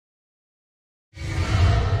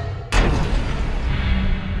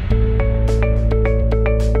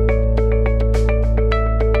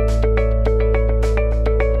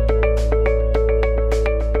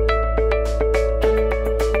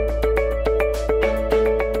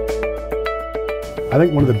I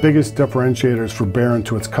think one of the biggest differentiators for Barron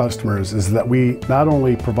to its customers is that we not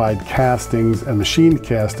only provide castings and machined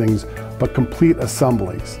castings, but complete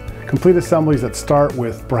assemblies. Complete assemblies that start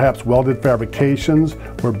with perhaps welded fabrications,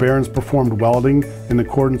 where Barron's performed welding in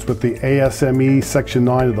accordance with the ASME Section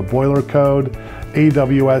IX of the Boiler Code,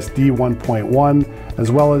 AWS D1.1, as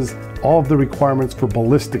well as all of the requirements for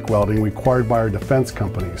ballistic welding required by our defense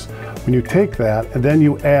companies. When you take that and then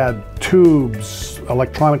you add tubes,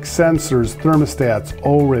 electronic sensors, thermostats,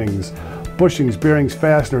 O-rings, bushings, bearings,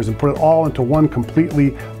 fasteners, and put it all into one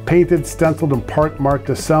completely painted, stenciled, and part marked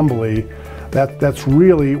assembly, that's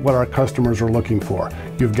really what our customers are looking for.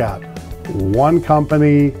 You've got one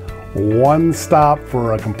company, one stop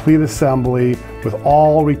for a complete assembly with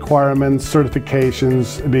all requirements,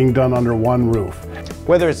 certifications being done under one roof.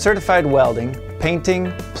 Whether it's certified welding,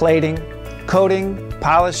 painting, plating, coating,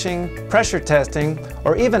 polishing, pressure testing,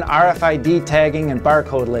 or even RFID tagging and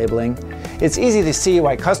barcode labeling, it's easy to see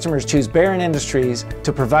why customers choose Barron Industries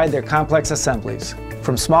to provide their complex assemblies.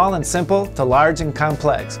 From small and simple to large and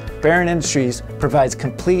complex, Barron Industries provides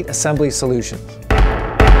complete assembly solutions.